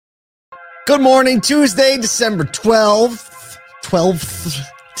Good morning, Tuesday, December 12th.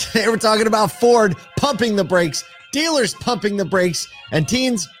 Today we're talking about Ford pumping the brakes, dealers pumping the brakes, and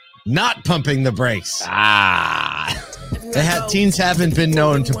teens not pumping the brakes. Teens haven't been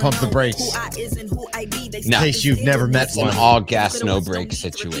known to pump the brakes. In case you've never met It's one. an all gas, no brake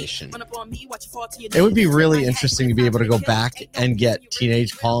situation. It would be really interesting to be able to go back and get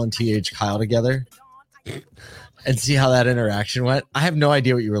teenage Paul and teenage Kyle together and see how that interaction went. I have no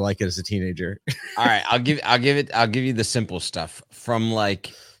idea what you were like as a teenager. All right, I'll give you the simple stuff from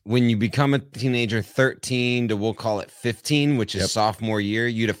like when you become a teenager, 13 to we'll call it 15, which is sophomore year.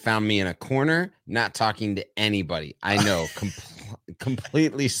 You'd have found me in a corner, not talking to anybody. I know,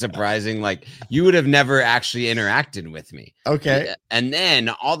 completely surprising. Like you would have never actually interacted with me. Okay. And then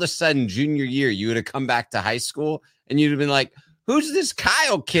all of a sudden, junior year, you would have come back to high school and you'd have been like, who's this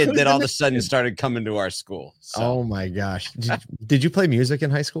Kyle kid that all of a sudden started coming to our school? So, oh my gosh. Did you play music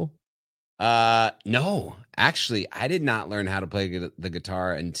in high school? No, actually, I did not learn how to play the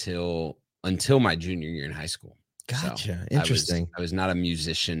guitar until my junior year in high school. Gotcha. So Interesting. I was not a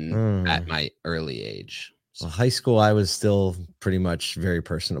musician at my early age. So. Well, high school, I was still pretty much very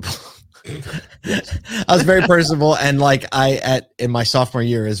personable. I was very personable. And like in my sophomore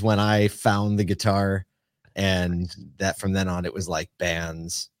year is when I found the guitar, and that from then on, it was like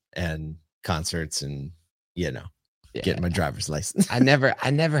bands and concerts and, getting my driver's license. I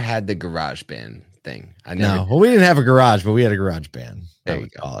never had the garage band thing. Well, we didn't have a garage, but we had a garage band. There you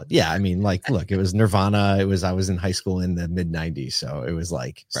go. Call it. Yeah. I mean, like, look, it was Nirvana. I was in high school in the mid 90s. So it was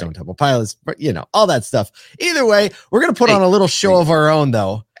like Stone Temple Pilots, but all that stuff. Either way, we're going to put on a little show of our own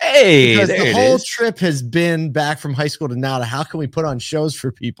though. Hey, because the whole trip has been back from high school to now to how can we put on shows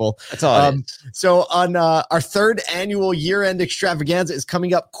for people? That's all it is. So on our third annual year-end extravaganza is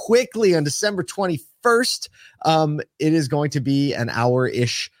coming up quickly on December 21st. It is going to be an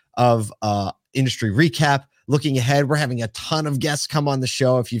hour-ish of industry recap. Looking ahead, we're having a ton of guests come on the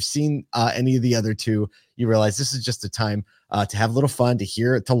show. If you've seen any of the other two, you realize this is just a time to have a little fun, to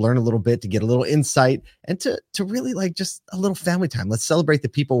hear, to learn a little bit, to get a little insight, and to really like just a little family time. Let's celebrate the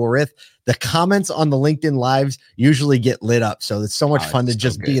people we're with. The comments on the LinkedIn lives usually get lit up. So it's so much fun to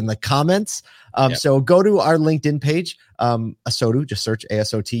just be in the comments. So go to our LinkedIn page, Asotu, just search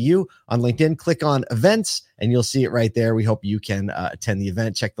ASOTU on LinkedIn, click on events, and you'll see it right there. We hope you can attend the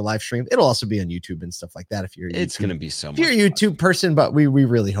event, check the live stream. It'll also be on YouTube and stuff like that. It's going to be so much fun. If you're a YouTube person, but we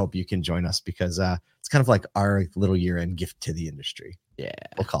really hope you can join us because it's kind of like our little year-end gift to the industry. Yeah.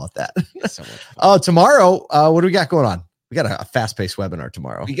 We'll call it that. So much fun. Tomorrow, what do we got going on? We got a fast-paced webinar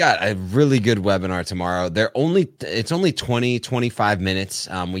tomorrow. We got a really good webinar tomorrow. It's only 20, 25 minutes.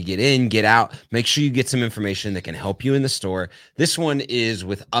 We get in, get out. Make sure you get some information that can help you in the store. This one is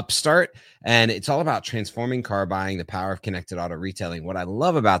with Upstart, and it's all about transforming car buying, the power of connected auto retailing. What I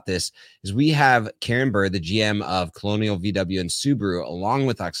love about this is we have Karen Bird, the GM of Colonial VW and Subaru, along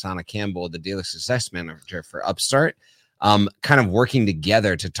with Oksana Campbell, the dealer success manager for Upstart, kind of working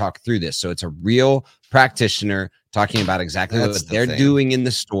together to talk through this. So it's a real practitioner talking about exactly what they're doing in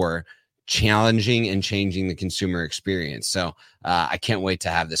the store, challenging and changing the consumer experience. So I can't wait to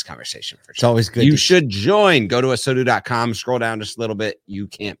have this conversation for sure. It's always good. You should join. Go to asotu.com, scroll down just a little bit. You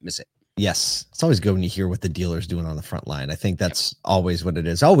can't miss it. Yes. It's always good when you hear what the dealer's doing on the front line. I think that's always what it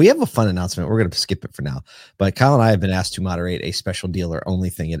is. Oh, we have a fun announcement. We're going to skip it for now. But Kyle and I have been asked to moderate a special dealer only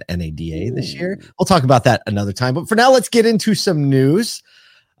thing at NADA this year. We'll talk about that another time. But for now, let's get into some news.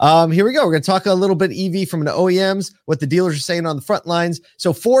 Here we go. We're going to talk a little bit EV from the OEMs, what the dealers are saying on the front lines.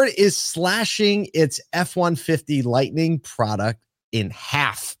 So Ford is slashing its F-150 Lightning product in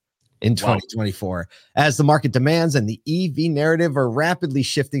half in 2024 as the market demands and the EV narrative are rapidly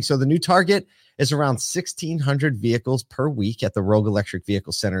shifting. So the new target is around 1,600 vehicles per week at the Rogue Electric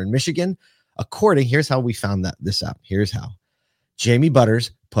Vehicle Center in Michigan. Here's how we found this out. Here's how. Jamie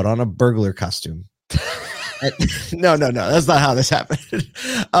Butters put on a burglar costume. No, that's not how this happened.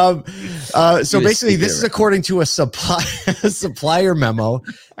 So basically, this is according to a supplier memo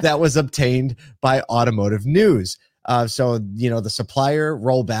that was obtained by Automotive News. So the supplier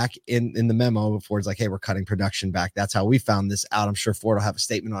rollback in the memo, Ford's like, hey, we're cutting production back. That's how we found this out. I'm sure Ford will have a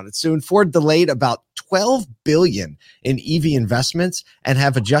statement on it soon. Ford delayed about $12 billion in EV investments and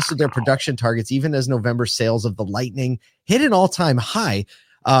have adjusted their production targets even as November sales of the Lightning hit an all-time high.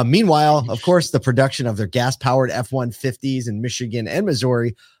 Meanwhile, of course, the production of their gas-powered F-150s in Michigan and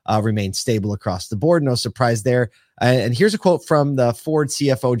Missouri remains stable across the board. No surprise there. And here's a quote from the Ford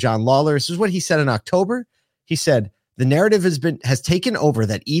CFO, John Lawler. This is what he said in October. He said, the narrative has taken over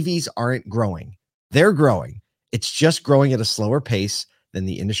that EVs aren't growing. They're growing. It's just growing at a slower pace than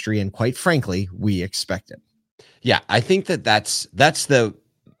the industry and, quite frankly, we expected. Yeah, I think that's the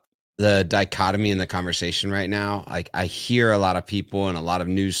the dichotomy in the conversation right now. Like I hear a lot of people and a lot of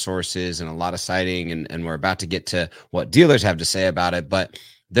news sources and a lot of citing, and we're about to get to what dealers have to say about it. But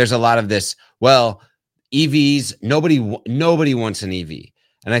there's a lot of this, well, EVs, nobody wants an EV.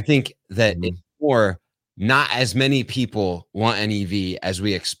 And I think that it's more, not as many people want an EV as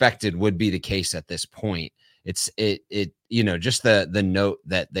we expected would be the case at this point. It's just the note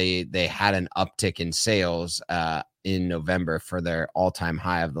that they had an uptick in sales in November for their all-time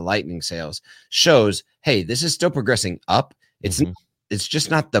high of the Lightning sales shows, hey, this is still progressing up. It's just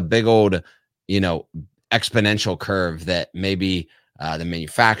not the big old, exponential curve that maybe the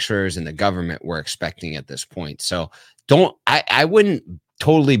manufacturers and the government were expecting at this point. So I wouldn't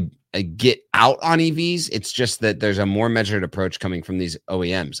totally get out on EVs. It's just that there's a more measured approach coming from these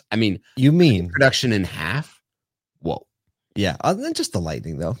OEMs. I mean, you mean production in half? Whoa. Yeah. Other than just the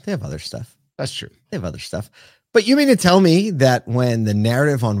Lightning, though, they have other stuff. That's true. They have other stuff. But you mean to tell me that when the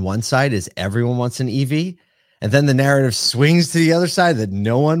narrative on one side is everyone wants an EV, and then the narrative swings to the other side that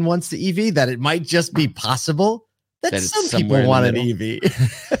no one wants the EV, that it might just be possible that some people want an EV?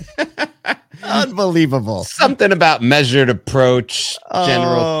 Unbelievable. Something about measured approach,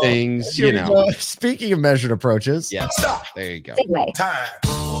 general things, Speaking of measured approaches. Yes. There you go. Time.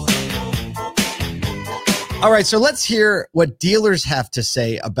 All right, so let's hear what dealers have to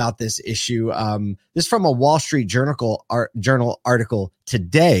say about this issue. This is from a Wall Street Journal article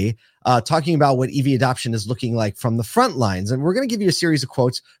today, talking about what EV adoption is looking like from the front lines. And we're going to give you a series of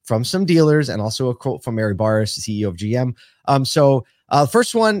quotes from some dealers and also a quote from Mary Barra, CEO of GM. So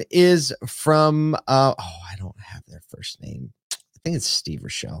first one is from, I don't have their first name. I think it's Steve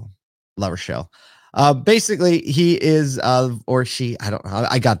Rochelle, La Rochelle. Basically, he is, or she, I don't know.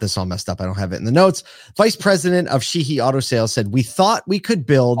 I got this all messed up. I don't have it in the notes. Vice president of Sheehy Auto Sales said, we thought we could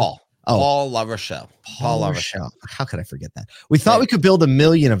build. Paul La Rochelle. Paul La Rochelle. How could I forget that? We thought we could build 1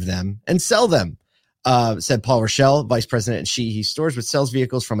 million of them and sell them, said Paul Rochelle, vice president at Sheehy Stores, which sells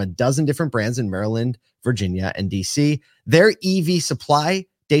vehicles from a dozen different brands in Maryland, Virginia, and DC. Their EV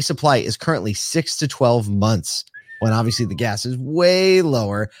day supply is currently 6 to 12 months. When obviously the gas is way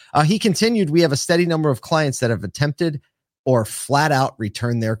lower. He continued, we have a steady number of clients that have attempted or flat out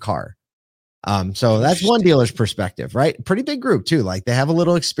returned their car. So that's one dealer's perspective, right? Pretty big group too. Like they have a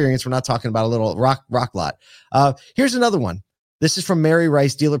little experience. We're not talking about a little rock lot. Here's another one. This is from Mary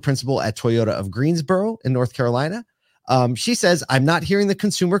Rice, dealer principal at Toyota of Greensboro in North Carolina. She says, I'm not hearing the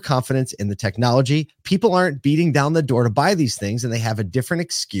consumer confidence in the technology. People aren't beating down the door to buy these things, and they have a different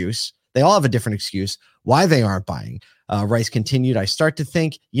excuse. They all have a different excuse why they aren't buying. Rice continued, I start to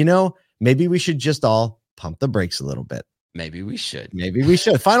think, maybe we should just all pump the brakes a little bit. Maybe we should.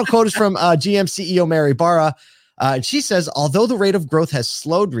 Final quote is from GM CEO Mary Barra. She says, although the rate of growth has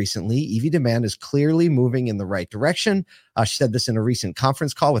slowed recently, EV demand is clearly moving in the right direction. She said this in a recent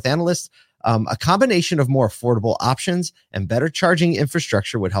conference call with analysts. A combination of more affordable options and better charging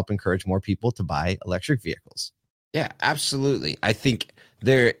infrastructure would help encourage more people to buy electric vehicles. Yeah, absolutely. I think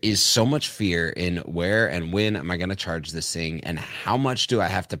there is so much fear in where and when am I going to charge this thing and how much do I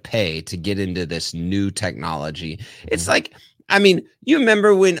have to pay to get into this new technology? It's like, you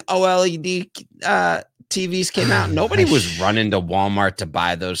remember when OLED TVs came out? Nobody was running to Walmart to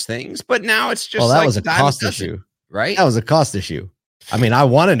buy those things, but now it's just that was a cost issue, right? That was a cost issue. I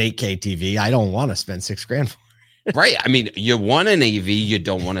want an 8K TV. I don't want to spend $6,000 for it. Right. You want an AV, you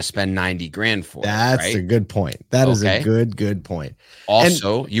don't want to spend $90,000 for. That's a good point. That is a good point.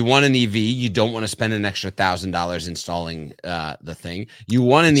 Also, you want an EV, you don't want to spend an extra $1,000 installing the thing. You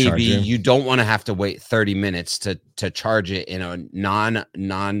want an EV, you don't want to have to wait 30 minutes to charge it in a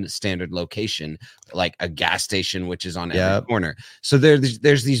non-standard location like a gas station, which is on every corner. So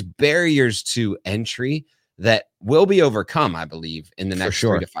there's these barriers to entry that will be overcome, I believe, in the next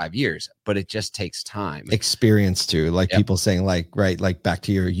 3 to 5 years, but it just takes time. Experience too. Like people saying like back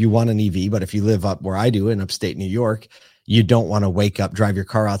to you want an EV, but if you live up where I do in upstate New York, you don't want to wake up, drive your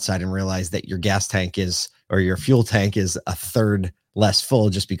car outside and realize that your gas tank or your fuel tank is a third less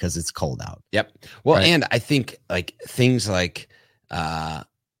full just because it's cold out. Yep. Well, and I think like things like,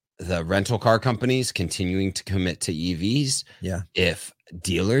 the rental car companies continuing to commit to EVs. Yeah. If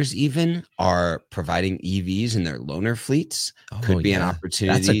dealers even are providing EVs in their loaner fleets, could be an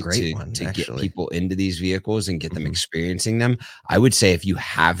opportunity to get people into these vehicles and get them experiencing them. I would say if you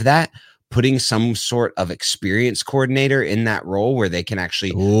have that, putting some sort of experience coordinator in that role where they can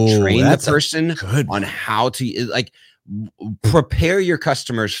actually train the person on how to prepare your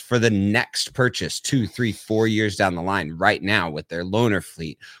customers for the next purchase 2, 3, 4 years down the line right now with their loaner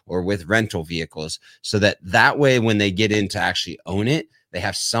fleet or with rental vehicles, so that way when they get in to actually own it, they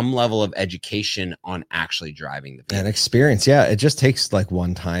have some level of education on actually driving the vehicle. And experience. Yeah. It just takes like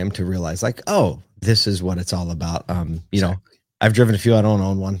one time to realize like, oh, this is what it's all about. You know, I've driven a few. I don't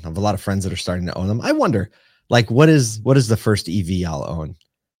own one. I have a lot of friends that are starting to own them. I wonder like, what is the first EV I'll own?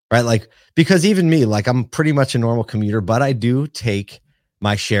 Right. Like, because even me, like I'm pretty much a normal commuter, but I do take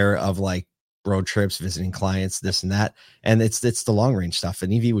my share of like road trips, visiting clients, this and that. And it's the long range stuff.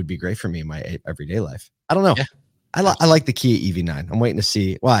 An EV would be great for me in my everyday life. I don't know. Yeah. I like the Kia EV9. I'm waiting to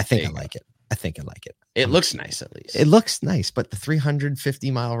see. Well, I think I like it. It looks nice, at least. It looks nice, but the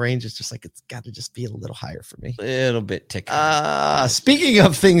 350-mile range is just like, it's got to just be a little higher for me. A little bit ticking. Speaking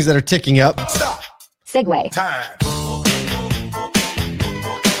of things that are ticking up. Stop. Segue. Time.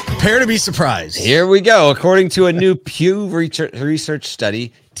 Prepare to be surprised. Here we go. According to a new Pew Research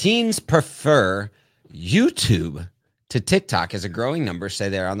study, teens prefer YouTube to TikTok, as a growing number say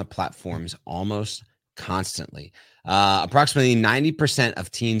they're on the platforms almost constantly. Approximately 90% of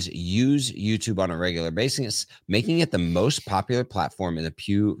teens use YouTube on a regular basis, making it the most popular platform in the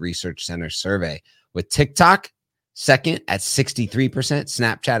Pew Research Center survey, with TikTok second at 63%,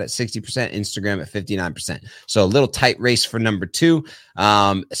 Snapchat at 60%, Instagram at 59%. So a little tight race for number 2.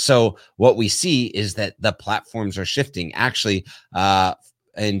 So what we see is that the platforms are shifting. Actually,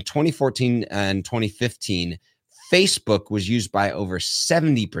 in 2014 and 2015, Facebook was used by over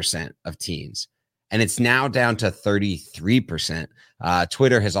 70% of teens, and it's now down to 33%.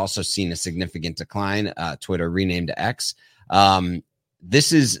 Twitter has also seen a significant decline. Twitter renamed to X.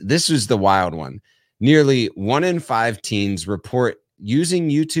 This is the wild one. Nearly 1 in 5 teens report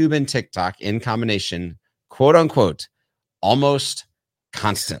using YouTube and TikTok in combination, quote unquote, almost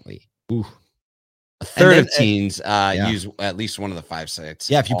constantly. Ooh. A third of teens use at least one of the 5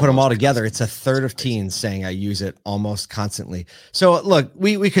 sites. Yeah, if you put them all together, it's a third of teens saying I use it almost constantly. So look,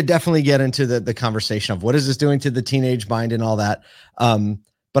 we could definitely get into the conversation of what is this doing to the teenage mind and all that.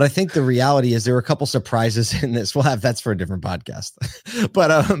 But I think the reality is there were a couple surprises in this. That's for a different podcast.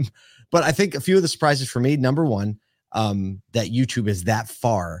 But I think a few of the surprises for me, number one, that YouTube is that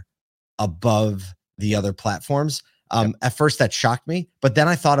far above the other platforms. At first that shocked me, but then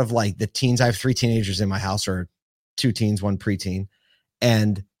I thought of like the teens. I have 3 teenagers in my house, or 2 teens, 1 preteen,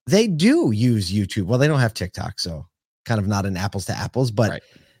 and they do use YouTube. Well, they don't have TikTok, so kind of not an apples to apples, but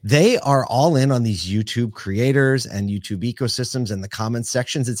they are all in on these YouTube creators and YouTube ecosystems and the comment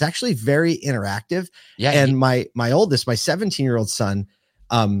sections. It's actually very interactive. Yeah. And my oldest, my 17-year-old son,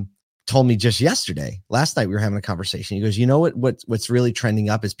 told me just last night we were having a conversation. He goes, you know what's really trending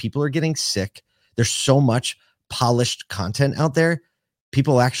up is people are getting sick. There's so much polished content out there.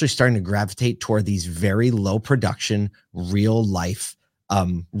 People are actually starting to gravitate toward these very low production, real life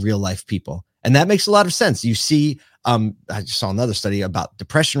people. And that makes a lot of sense. You see, I just saw another study about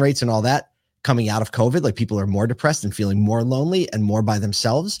depression rates and all that coming out of COVID. Like people are more depressed and feeling more lonely and more by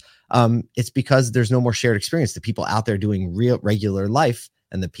themselves. It's because there's no more shared experience. The people out there doing real regular life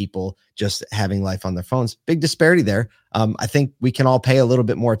and the people just having life on their phones. Big disparity there. I think we can all pay a little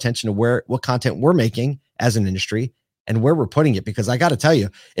bit more attention to what content we're making as an industry and where we're putting it. Because I got to tell you,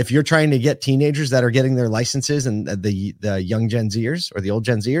 if you're trying to get teenagers that are getting their licenses and the young Gen Zers or the old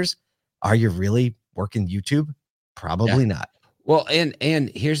Gen Zers, are you really working YouTube? Probably not. Well,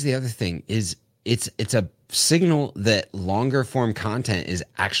 and here's the other thing is it's a signal that longer form content is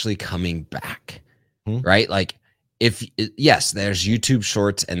actually coming back, right? Like, yes, there's YouTube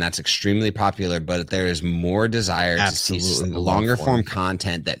Shorts, and that's extremely popular, but there is more desire to see longer form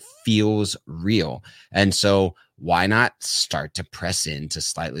content that feels real. And so why not start to press into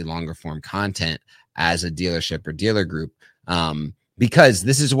slightly longer form content as a dealership or dealer group? Because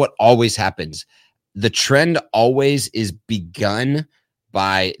this is what always happens. The trend always is begun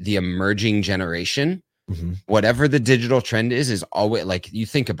by the emerging generation. Whatever the digital trend is always, like, you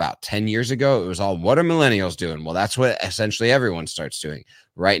think about 10 years ago, it was all, what are millennials doing? Well, that's what essentially everyone starts doing.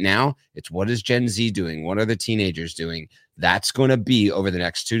 Right now, it's what is Gen Z doing? What are the teenagers doing? That's going to be over the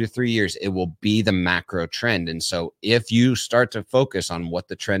next 2 to 3 years. It will be the macro trend. And so if you start to focus on what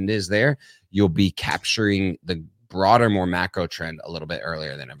the trend is there, you'll be capturing the broader, more macro trend a little bit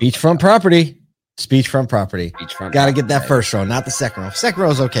earlier than everybody Beachfront else. property. Beachfront property. Got to get that right. first row, not the second row. Second row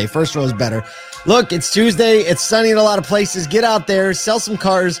is okay. First row is better. Look, it's Tuesday. It's sunny in a lot of places. Get out there, sell some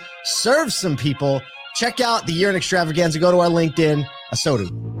cars, serve some people. Check out the Year in Extravaganza. Go to our LinkedIn.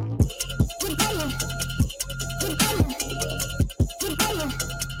 ASOTU.